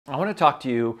I want to talk to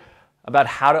you about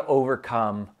how to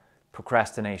overcome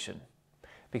procrastination.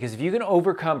 Because if you can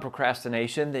overcome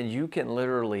procrastination, then you can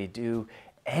literally do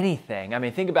anything. I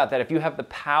mean, think about that. If you have the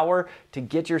power to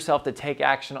get yourself to take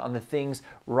action on the things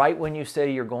right when you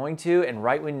say you're going to and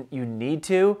right when you need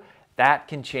to, that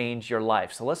can change your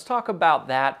life. So let's talk about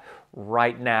that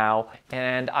right now.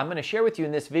 And I'm going to share with you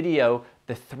in this video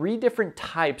the 3 different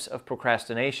types of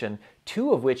procrastination,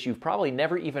 2 of which you've probably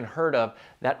never even heard of,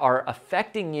 that are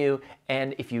affecting you.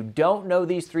 And if you don't know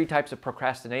these 3 types of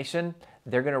procrastination,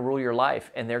 they're going to rule your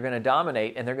life, and they're going to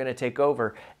dominate, and they're going to take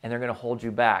over, and they're going to hold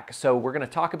you back. So we're going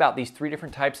to talk about these 3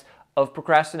 different types of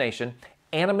procrastination,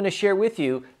 and I'm going to share with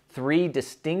you 3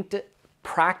 distinct,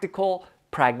 practical,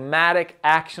 pragmatic,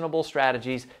 actionable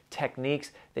strategies,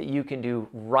 techniques that you can do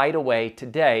right away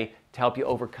today to help you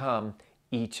overcome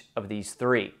each of these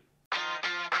 3.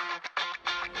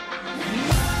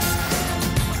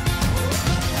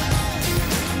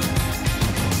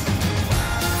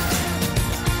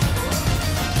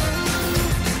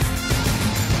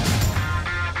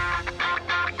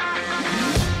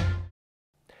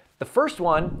 The first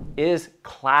one is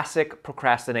classic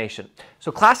procrastination.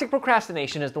 So classic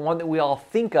procrastination is the one that we all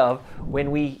think of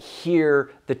when we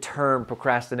hear the term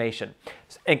procrastination.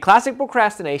 And classic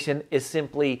procrastination is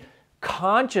simply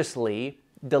consciously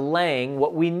delaying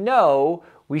what we know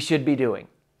we should be doing.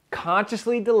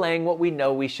 Consciously delaying what we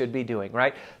know we should be doing,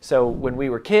 right? So when we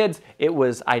were kids, it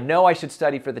was, I know I should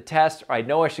study for the test, or I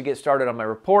know I should get started on my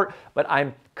report, but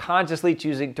I'm consciously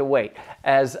choosing to wait.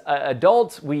 As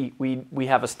adults, we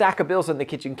have a stack of bills on the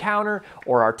kitchen counter,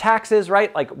 or our taxes,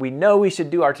 right? Like, we know we should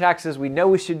do our taxes, we know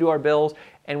we should do our bills,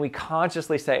 and we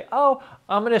consciously say, oh,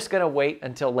 I'm just gonna wait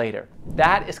until later.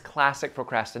 That is classic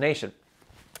procrastination.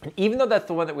 And even though that's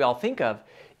the one that we all think of,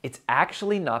 it's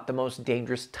actually not the most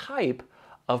dangerous type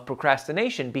of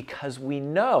procrastination, because we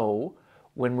know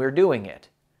when we're doing it,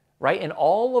 right? In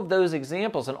all of those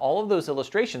examples and all of those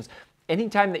illustrations,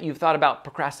 anytime that you've thought about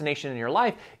procrastination in your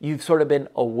life, you've sort of been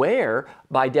aware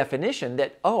by definition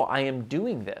that, oh, I am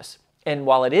doing this. And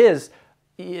while it is,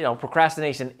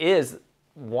 procrastination is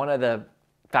one of the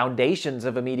foundations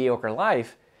of a mediocre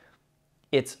life,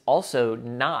 it's also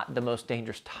not the most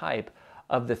dangerous type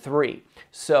of the 3.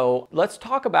 So let's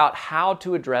talk about how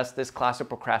to address this classic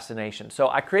procrastination. So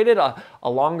I created a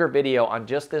longer video on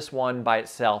just this one by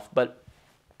itself, but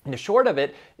the short of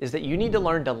it is that you need to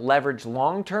learn to leverage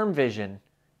long-term vision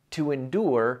to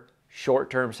endure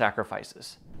short-term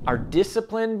sacrifices. Our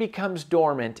discipline becomes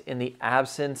dormant in the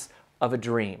absence of a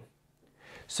dream.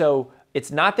 So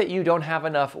it's not that you don't have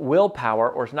enough willpower,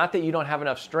 or it's not that you don't have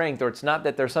enough strength, or it's not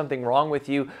that there's something wrong with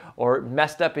you or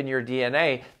messed up in your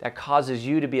DNA that causes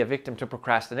you to be a victim to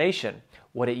procrastination.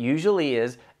 What it usually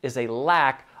is a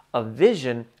lack of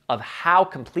vision of how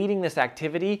completing this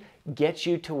activity gets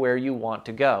you to where you want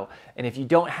to go. And if you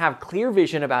don't have clear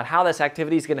vision about how this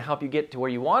activity is going to help you get to where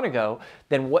you want to go,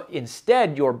 then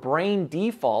instead your brain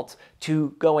defaults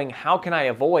to going, how can I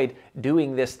avoid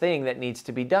doing this thing that needs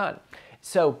to be done?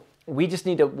 So we just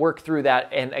need to work through that.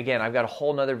 And again, I've got a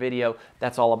whole nother video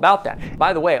that's all about that.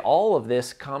 By the way, all of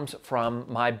this comes from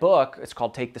my book. It's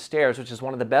called Take the Stairs, which is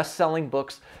one of the best-selling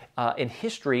books in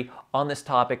history on this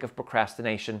topic of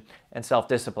procrastination and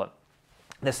self-discipline.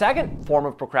 The second form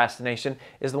of procrastination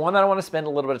is the one that I want to spend a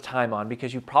little bit of time on,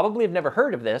 because you probably have never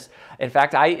heard of this. In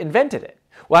fact, I invented it.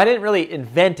 Well, I didn't really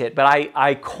invent it, but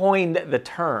I coined the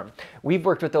term. We've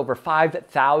worked with over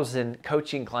 5,000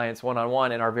 coaching clients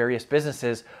one-on-one in our various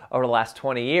businesses over the last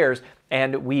 20 years,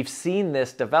 and we've seen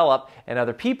this develop in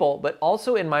other people, but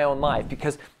also in my own life.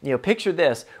 Because, picture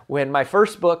this: when my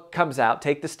first book comes out,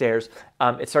 Take the Stairs,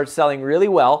 it starts selling really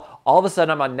well. All of a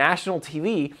sudden, I'm on national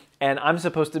TV, and I'm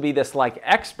supposed to be this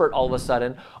expert all of a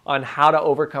sudden on how to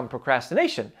overcome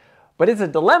procrastination. But it's a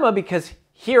dilemma, because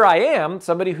here I am,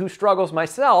 somebody who struggles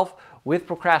myself with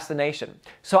procrastination.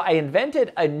 So I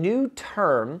invented a new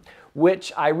term,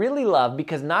 which I really love,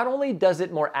 because not only does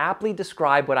it more aptly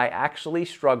describe what I actually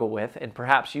struggle with, and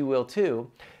perhaps you will too,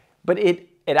 but it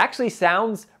actually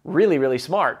sounds really, really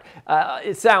smart.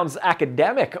 It sounds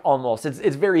academic almost.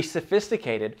 It's very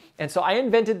sophisticated. And so I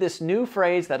invented this new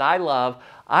phrase that I love.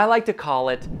 I like to call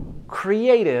it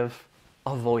creative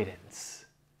avoidance.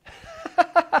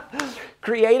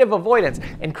 Creative avoidance.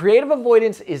 And creative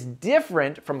avoidance is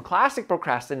different from classic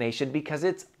procrastination because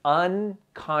it's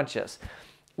unconscious.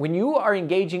 When you are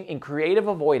engaging in creative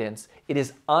avoidance, it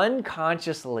is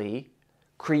unconsciously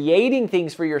creating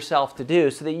things for yourself to do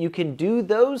so that you can do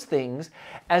those things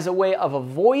as a way of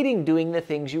avoiding doing the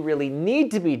things you really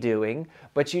need to be doing,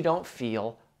 but you don't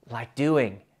feel like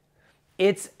doing.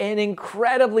 It's an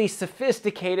incredibly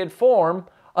sophisticated form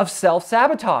of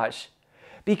self-sabotage.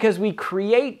 because we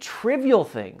create trivial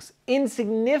things,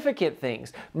 insignificant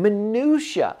things,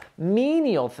 minutia,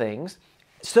 menial things,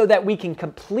 so that we can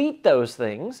complete those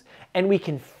things and we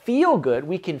can feel good,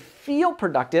 we can feel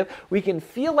productive, we can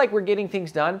feel like we're getting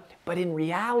things done, but in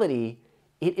reality,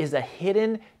 it is a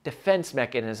hidden defense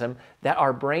mechanism that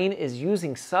our brain is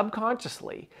using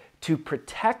subconsciously to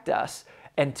protect us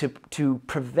and to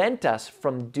prevent us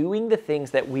from doing the things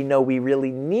that we know we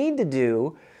really need to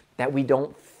do that we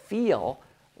don't feel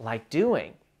like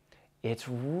doing. It's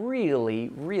really,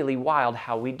 really wild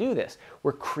how we do this.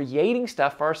 We're creating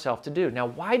stuff for ourselves to do. Now,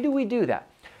 why do we do that?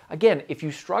 Again, if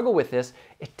you struggle with this,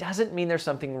 it doesn't mean there's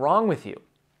something wrong with you.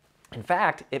 In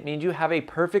fact, it means you have a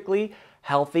perfectly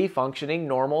healthy, functioning,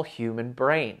 normal human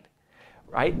brain,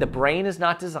 right? The brain is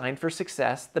not designed for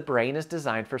success. The brain is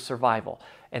designed for survival.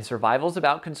 And survival is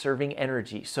about conserving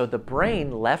energy. So the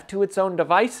brain, left to its own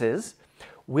devices,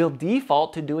 will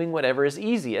default to doing whatever is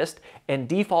easiest and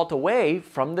default away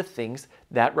from the things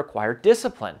that require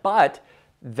discipline. But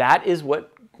that is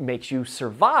what makes you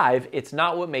survive. It's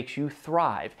not what makes you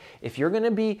thrive. If you're going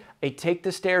to be a take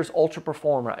the stairs ultra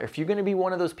performer, if you're going to be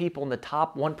one of those people in the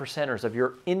top 1%ers of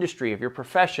your industry, of your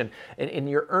profession, and in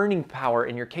your earning power,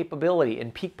 in your capability,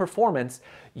 in peak performance,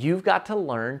 you've got to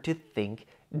learn to think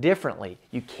differently.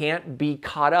 You can't be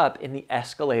caught up in the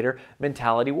escalator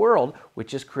mentality world,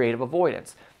 which is creative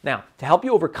avoidance. Now, to help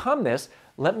you overcome this,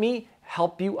 let me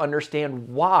help you understand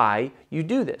why you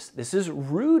do this. This is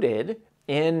rooted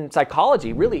in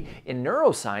psychology, really in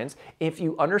neuroscience, if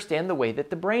you understand the way that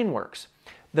the brain works.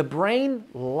 The brain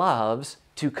loves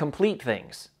to complete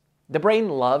things. The brain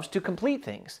loves to complete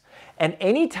things. And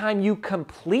anytime you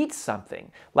complete something,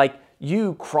 like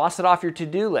you cross it off your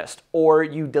to-do list or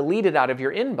you delete it out of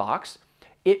your inbox,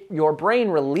 your brain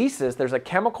releases, there's a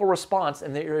chemical response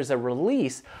and there is a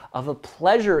release of a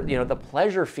pleasure, the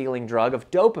pleasure feeling drug of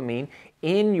dopamine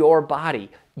in your body.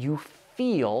 You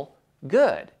feel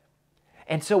good.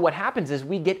 And so what happens is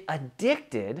we get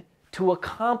addicted to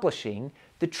accomplishing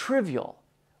the trivial.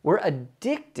 We're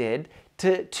addicted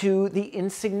to the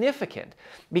insignificant,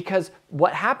 because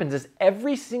what happens is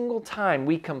every single time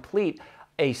we complete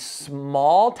a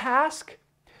small task,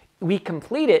 we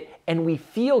complete it and we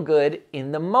feel good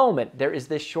in the moment. There is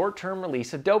this short-term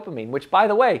release of dopamine, which, by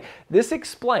the way, this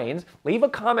explains, leave a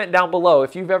comment down below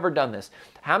if you've ever done this.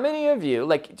 How many of you,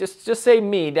 like just say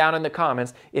me down in the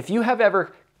comments, if you have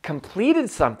ever completed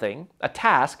something, a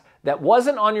task that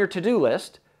wasn't on your to-do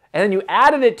list, and then you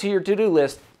added it to your to-do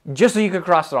list just so you could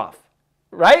cross it off,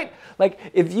 right? Like,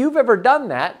 if you've ever done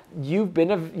that, you've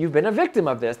been a victim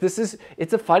of this.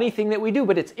 It's a funny thing that we do,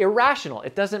 but it's irrational.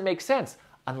 It doesn't make sense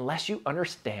unless you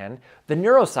understand the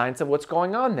neuroscience of what's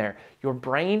going on there. Your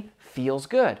brain feels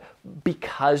good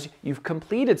because you've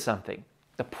completed something.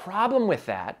 The problem with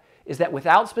that is that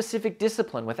without specific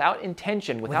discipline, without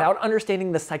intention, without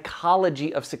understanding the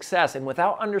psychology of success, and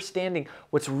without understanding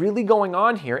what's really going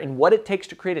on here and what it takes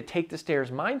to create a take the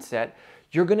stairs mindset,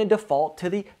 you're going to default to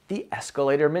the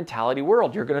escalator mentality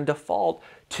world. You're going to default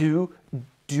to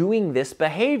doing this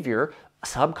behavior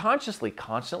subconsciously,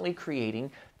 constantly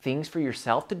creating things for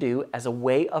yourself to do as a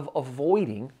way of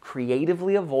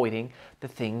creatively avoiding the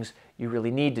things you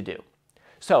really need to do.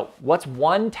 So what's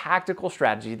one tactical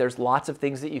strategy? There's lots of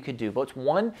things that you could do, but what's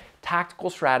one tactical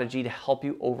strategy to help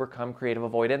you overcome creative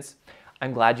avoidance?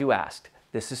 I'm glad you asked.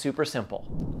 This is super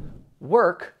simple.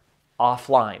 Work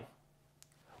offline.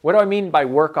 What do I mean by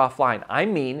work offline? I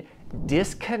mean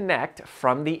disconnect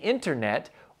from the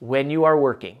internet when you are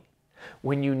working.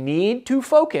 When you need to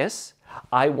focus,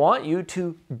 I want you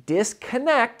to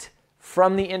disconnect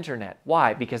from the internet.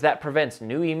 Why? Because that prevents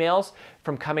new emails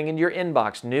from coming into your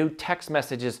inbox, new text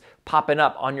messages popping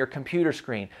up on your computer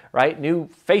screen, right? New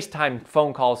FaceTime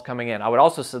phone calls coming in. I would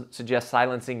also suggest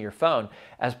silencing your phone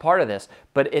as part of this,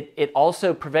 but it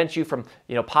also prevents you from,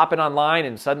 popping online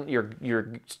and suddenly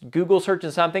you're Google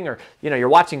searching something, or, you're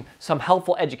watching some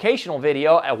helpful educational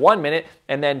video at 1 minute,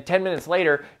 and then 10 minutes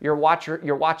later, you're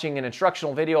watching an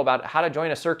instructional video about how to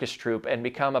join a circus troupe and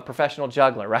become a professional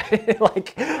juggler, right?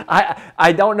 Like,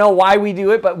 I don't know why we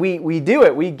do it, but we do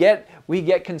it. We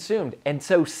get consumed. And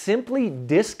so simply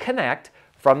disconnect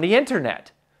from the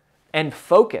internet and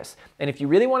focus. And if you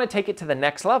really want to take it to the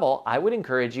next level, I would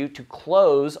encourage you to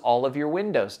close all of your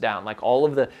windows down, like all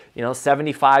of the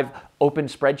 75 open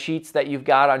spreadsheets that you've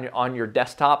got on your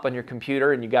desktop, on your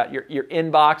computer, and you got your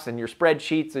inbox and your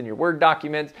spreadsheets and your Word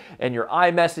documents and your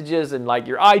iMessages and like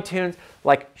your iTunes.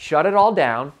 Like, shut it all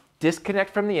down,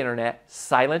 disconnect from the internet,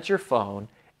 silence your phone,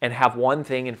 and have one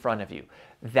thing in front of you.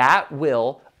 That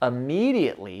will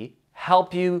immediately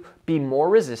help you be more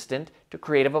resistant to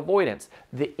creative avoidance.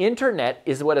 The internet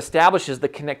is what establishes the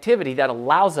connectivity that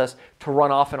allows us to run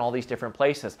off in all these different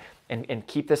places. And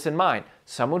keep this in mind.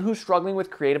 Someone who's struggling with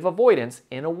creative avoidance,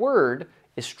 in a word,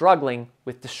 is struggling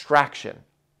with distraction.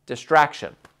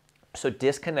 Distraction. So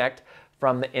disconnect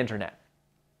from the internet.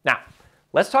 Now,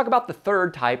 let's talk about the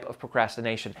third type of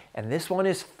procrastination. And this one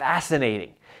is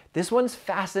fascinating. This one's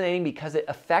fascinating because it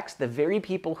affects the very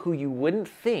people who you wouldn't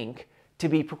think to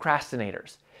be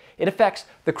procrastinators. It affects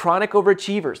the chronic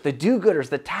overachievers, the do-gooders,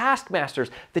 the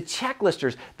taskmasters, the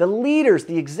checklisters, the leaders,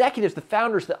 the executives, the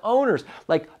founders, the owners,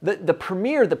 like the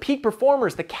premier, the peak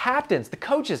performers, the captains, the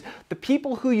coaches, the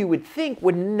people who you would think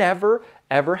would never,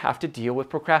 ever have to deal with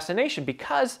procrastination,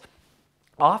 because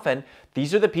often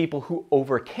these are the people who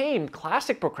overcame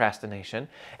classic procrastination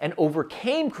and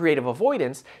overcame creative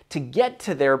avoidance to get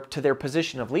to their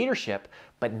position of leadership.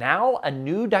 But now a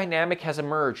new dynamic has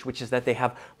emerged, which is that they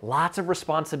have lots of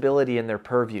responsibility in their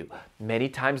purview. Many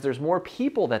times there's more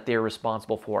people that they're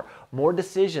responsible for, more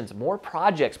decisions, more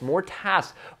projects, more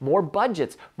tasks, more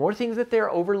budgets, more things that they're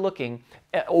overseeing.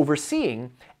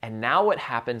 And now what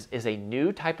happens is a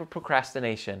new type of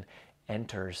procrastination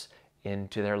enters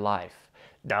into their life.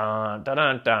 Dun, dun,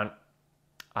 dun, dun.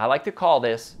 I like to call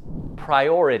this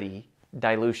priority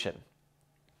dilution.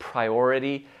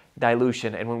 Priority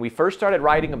dilution. And when we first started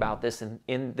writing about this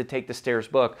in the Take the Stairs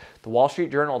book, the Wall Street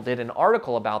Journal did an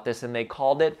article about this, and they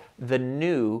called it the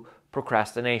new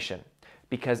procrastination,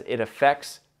 because it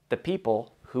affects the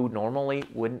people who normally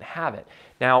wouldn't have it.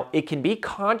 Now, it can be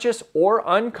conscious or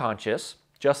unconscious,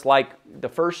 just like the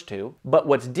first two. But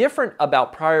what's different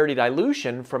about priority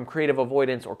dilution from creative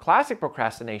avoidance or classic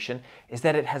procrastination is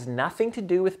that it has nothing to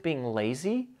do with being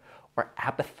lazy or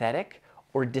apathetic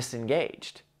or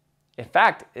disengaged. In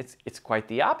fact, it's quite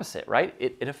the opposite, right?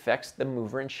 It affects the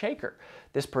mover and shaker,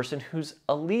 this person who's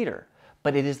a leader.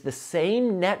 But it is the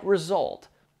same net result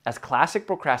as classic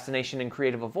procrastination and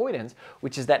creative avoidance,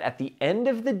 which is that at the end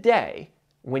of the day,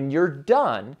 when you're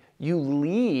done, you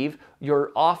leave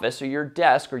your office or your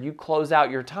desk, or you close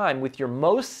out your time with your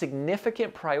most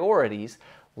significant priorities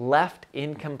left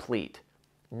incomplete.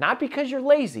 Not because you're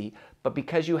lazy, but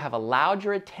because you have allowed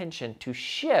your attention to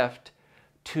shift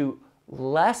to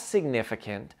less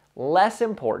significant, less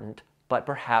important, but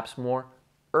perhaps more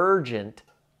urgent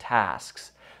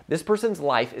tasks. This person's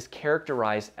life is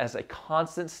characterized as a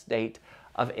constant state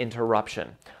of interruption,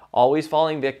 always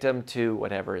falling victim to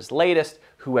whatever is latest,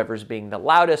 whoever's being the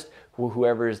loudest,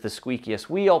 whoever is the squeakiest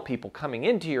wheel, people coming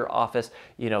into your office,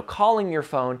 calling your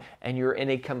phone, and you're in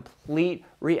a complete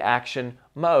reaction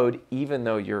mode, even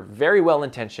though you're very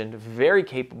well-intentioned, very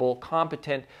capable,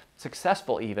 competent,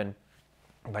 successful even,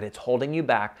 but it's holding you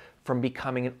back from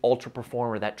becoming an ultra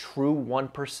performer, that true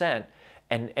 1%,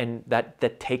 and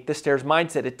that take the stairs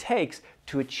mindset it takes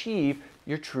to achieve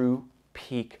your true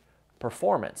peak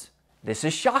performance. This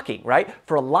is shocking, right?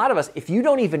 For a lot of us, if you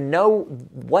don't even know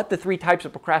what the three types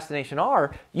of procrastination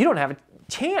are, you don't have a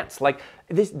chance. Like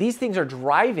these things are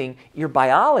driving your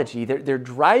biology. They're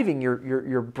driving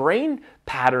your brain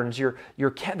patterns,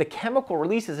 the chemical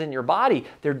releases in your body.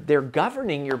 They're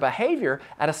governing your behavior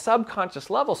at a subconscious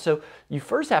level. So you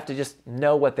first have to just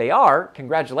know what they are.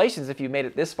 Congratulations, if you made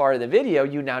it this far in the video,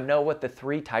 you now know what the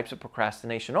three types of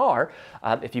procrastination are.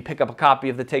 If you pick up a copy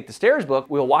of the Take the Stairs book,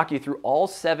 we'll walk you through all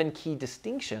 7 key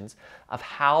distinctions of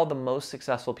how the most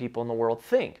successful people in the world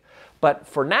think. But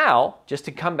for now, just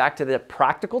to come back to the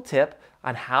practical tip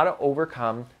on how to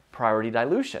overcome priority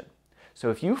dilution.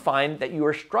 So if you find that you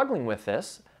are struggling with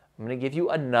this, I'm going to give you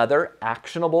another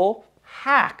actionable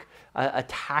hack, a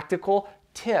tactical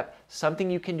tip,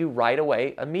 something you can do right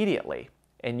away immediately.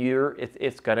 And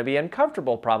it's going to be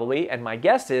uncomfortable probably, and my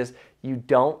guess is you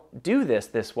don't do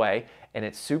this way, and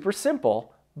it's super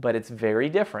simple, but it's very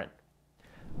different.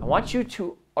 I want you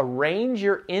to arrange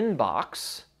your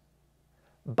inbox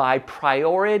by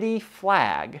priority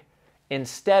flag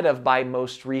instead of by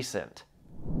most recent.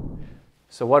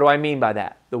 So what do I mean by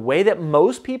that? The way that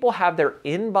most people have their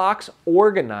inbox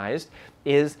organized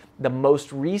is the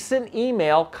most recent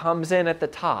email comes in at the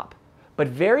top. But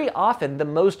very often the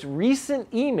most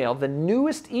recent email, the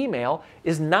newest email,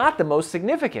 is not the most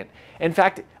significant. In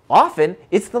fact, often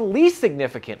it's the least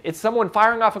significant. It's someone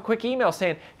firing off a quick email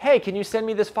saying, hey, can you send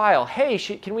me this file? Hey,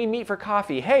 can we meet for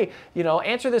coffee? Hey,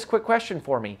 answer this quick question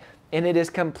for me. And it is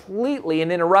completely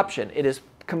an interruption. It is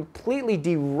completely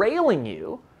derailing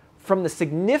you from the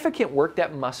significant work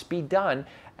that must be done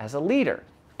as a leader.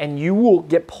 And you will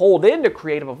get pulled into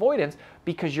creative avoidance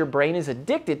because your brain is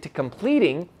addicted to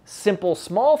completing simple,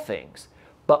 small things.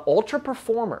 But ultra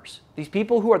performers, these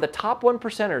people who are the top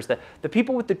 1%ers, the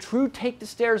people with the true take the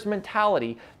stairs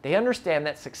mentality, they understand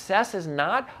that success is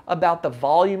not about the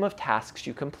volume of tasks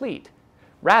you complete.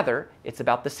 Rather, it's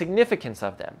about the significance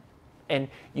of them. And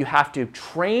you have to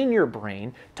train your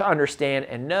brain to understand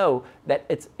and know that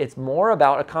it's more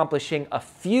about accomplishing a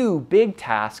few big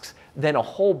tasks than a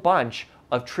whole bunch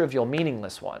of trivial,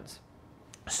 meaningless ones.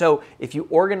 So if you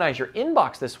organize your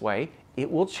inbox this way, it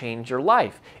will change your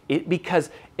life.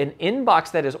 Because an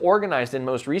inbox that is organized and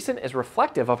most recent is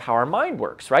reflective of how our mind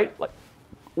works, right? Like,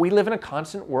 we live in a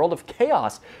constant world of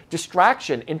chaos,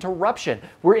 distraction, interruption.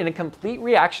 We're in a complete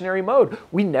reactionary mode.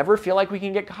 We never feel like we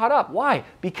can get caught up. Why?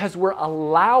 Because we're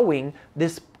allowing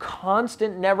this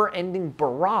constant, never-ending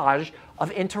barrage of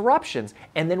interruptions,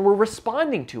 and then we're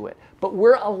responding to it. But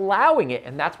we're allowing it,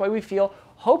 and that's why we feel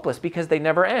hopeless, because they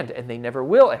never end, and they never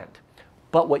will end.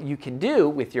 But what you can do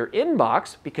with your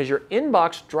inbox, because your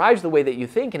inbox drives the way that you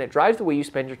think, and it drives the way you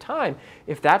spend your time,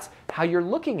 if that's how you're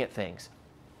looking at things,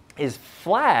 is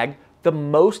flag the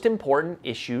most important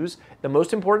issues, the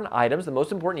most important items, the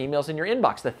most important emails in your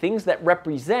inbox, the things that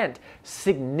represent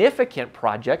significant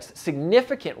projects,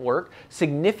 significant work,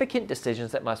 significant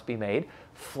decisions that must be made.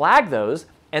 Flag those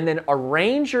and then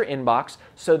arrange your inbox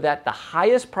so that the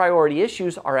highest priority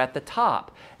issues are at the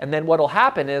top. And then what will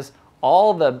happen is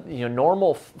all the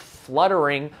normal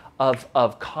fluttering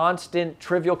of constant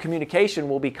trivial communication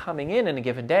will be coming in a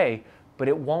given day, but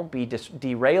it won't be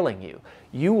derailing you.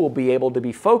 You will be able to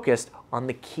be focused on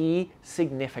the key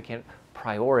significant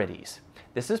priorities.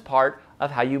 This is part of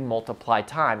how you multiply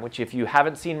time, which if you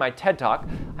haven't seen my TED Talk,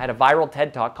 I had a viral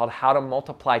TED Talk called How to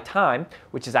Multiply Time,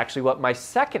 which is actually what my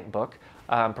second book,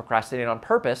 Procrastinate on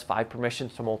Purpose, 5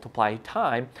 Permissions to Multiply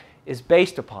Time, is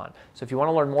based upon. So if you want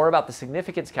to learn more about the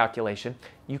significance calculation,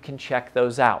 you can check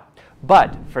those out.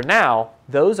 But for now,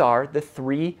 those are the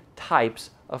 3 types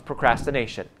of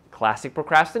procrastination. Classic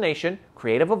procrastination,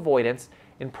 creative avoidance,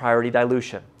 and priority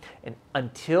dilution. And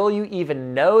until you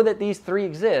even know that these 3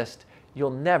 exist,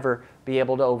 you'll never be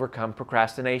able to overcome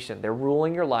procrastination. They're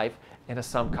ruling your life in a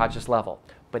subconscious level.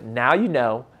 But now you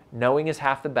know, knowing is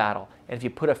half the battle. And if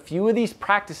you put a few of these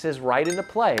practices right into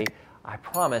play, I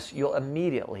promise you'll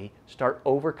immediately start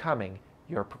overcoming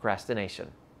your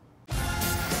procrastination.